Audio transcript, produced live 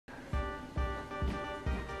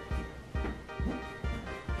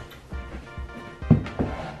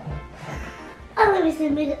Hello,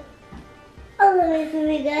 Mr.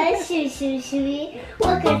 Guys. Shoo.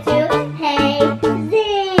 Welcome to Hey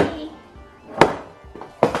Z.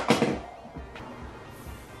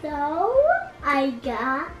 So, I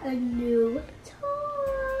got a new toy.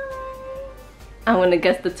 I'm gonna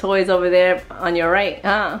guess the toy's over there on your right,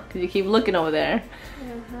 huh? Because you keep looking over there.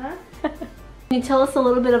 Uh-huh. Can you tell us a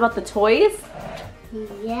little bit about the toys?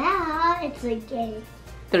 Yeah, it's a game.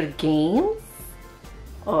 They're games?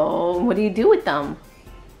 Oh, what do you do with them?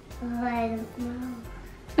 Oh, I don't know.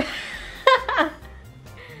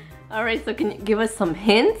 Alright, so can you give us some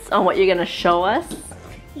hints on what you're gonna show us?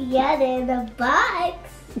 Yeah, they're in a box.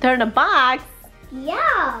 They're in a box?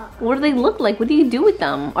 Yeah. What do they look like? What do you do with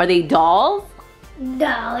them? Are they dolls?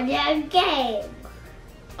 No, they're games.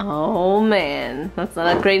 Oh man, that's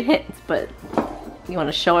not a great hint, but you want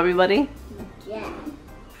to show everybody? Yeah.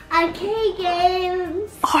 Arcade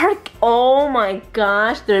games. Oh my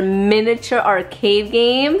gosh, they're miniature arcade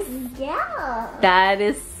games? Yeah. That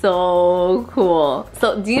is so cool.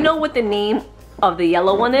 So do you know what the name of the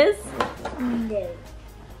yellow one is? No.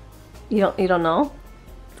 You don't know?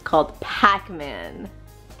 It's called Pacman.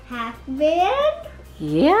 Pacman?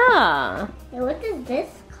 Yeah. And what is this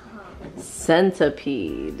called?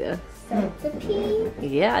 Centipede. Centipede?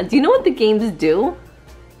 Yeah. Do you know what the games do?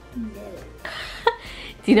 No.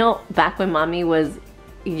 Do you know back when mommy was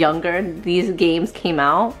younger, these games came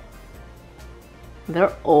out?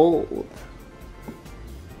 They're old.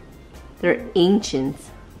 They're ancient.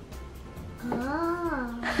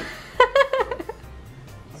 Oh.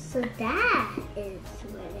 So that is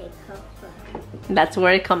where they come from. That's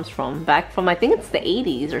where it comes from. Back from, I think it's the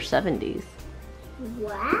 80s or 70s.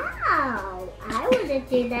 Wow. I want to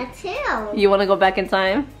do that too. You want to go back in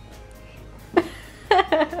time?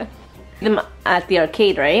 Them at the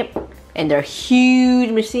arcade, right? And they're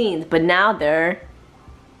huge machines, but now they're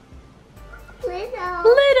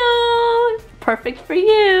little. Perfect for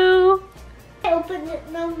you. I open it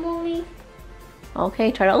now, Mommy.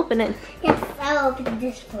 Okay, try to open it. Yes, I'll open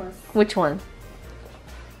this first. Which one?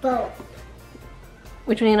 Both.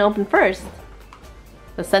 Which one are you gonna open first?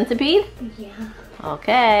 The centipede? Yeah.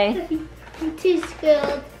 Okay. I'm too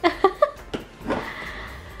scared.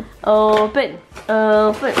 Open.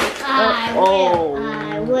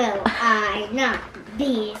 I not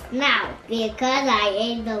be now because I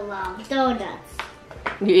ate a lot of donuts.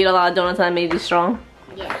 You eat a lot of donuts and that made you strong?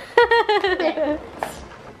 Yeah.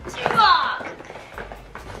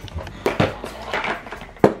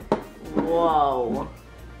 Whoa.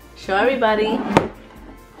 Show everybody.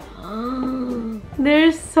 Oh,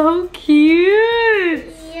 they're so cute.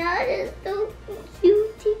 Yeah, they're so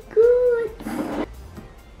cutie good.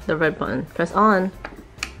 The red button. Press on.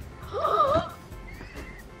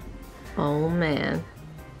 Oh man.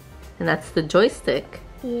 And that's the joystick.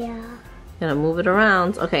 Yeah. You gotta move it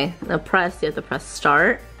around. Okay, now press. You have to press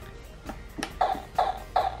start.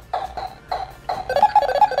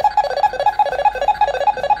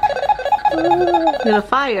 You gotta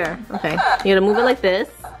fire. Okay, you gotta move it like this.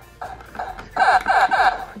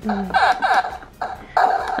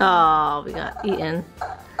 Oh, we got eaten.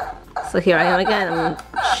 So here I am again. I'm gonna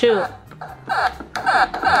shoot.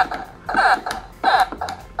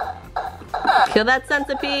 Kill that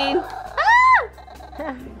centipede.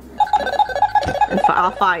 Ah! And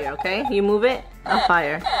I'll fire, okay? You move it, I'll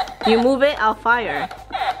fire. You move it, I'll fire.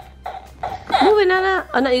 Move it, Nana.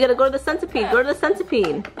 Oh no, you gotta go to the centipede. Go to the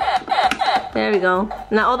centipede. There we go.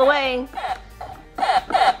 Now all the way.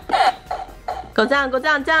 Go down,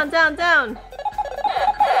 down.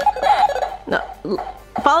 No,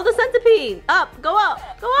 follow the centipede. Up, go up.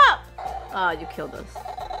 Oh, you killed us.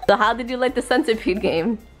 So how did you like the centipede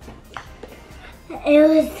game? It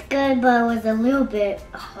was good, but it was a little bit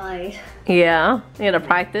hard. Yeah, you gotta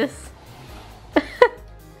practice.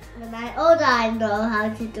 When I'm older, I know how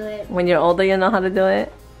to do it. When you're older, you know how to do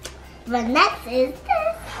it. But next is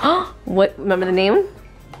this. What? Remember the name?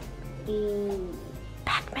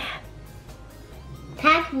 Pacman.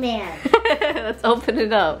 Pacman. Let's open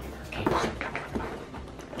it up.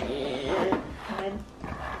 I'm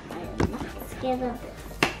scared of this.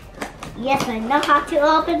 Yes, I know how to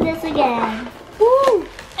open this again. Woo!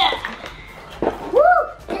 Woo!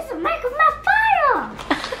 This is making my fire!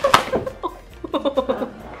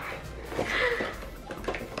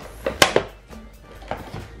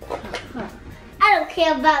 I don't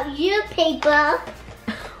care about your paper.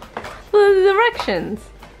 What are the directions?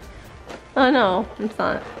 Oh no, it's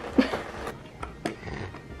not.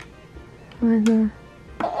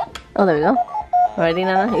 Oh, there we go. Ready,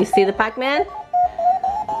 Nana? You see the Pac-Man?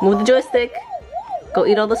 Move the joystick. Go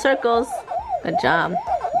eat all the circles. Good job.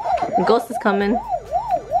 The ghost is coming.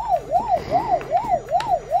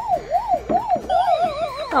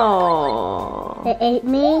 Oh. It ate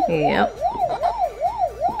me? Yep.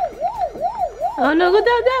 Oh no, go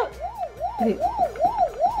down, down.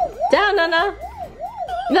 Down, Nana.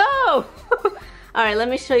 No! Alright, let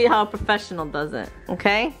me show you how a professional does it,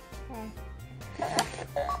 okay?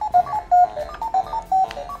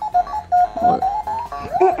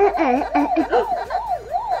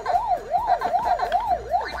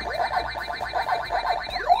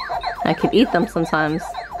 I could eat them sometimes.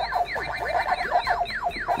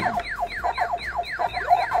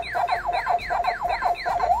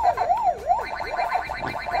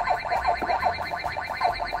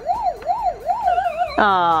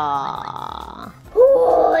 Aww.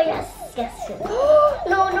 Oh, yes, yes, yes.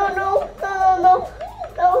 No, no, no, no, no,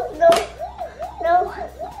 no, no, no.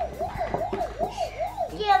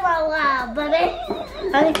 Yeah, wow, baby.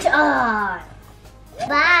 I'm on.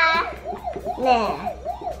 Bye. Nah.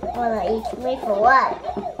 Wanna eat me for what?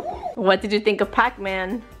 What did you think of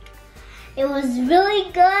Pacman? It was really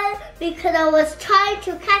good because I was trying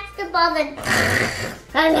to catch the ball and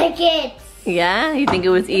I like it. Yeah? You think it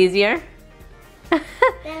was easier?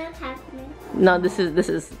 No, this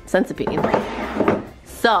is Centipede.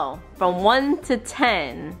 So, from 1 to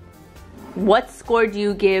 10, what score do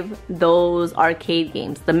you give those arcade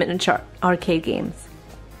games, the miniature arcade games?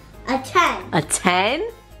 A 10. A 10?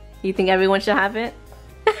 You think everyone should have it?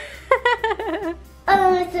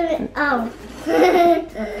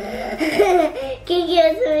 Thank you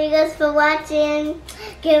amigos for watching.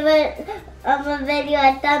 Give it a video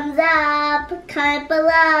a thumbs up. Comment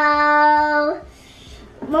below.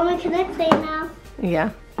 Mommy, can I play now?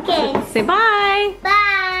 Yeah. Okay. Say bye.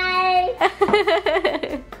 Bye.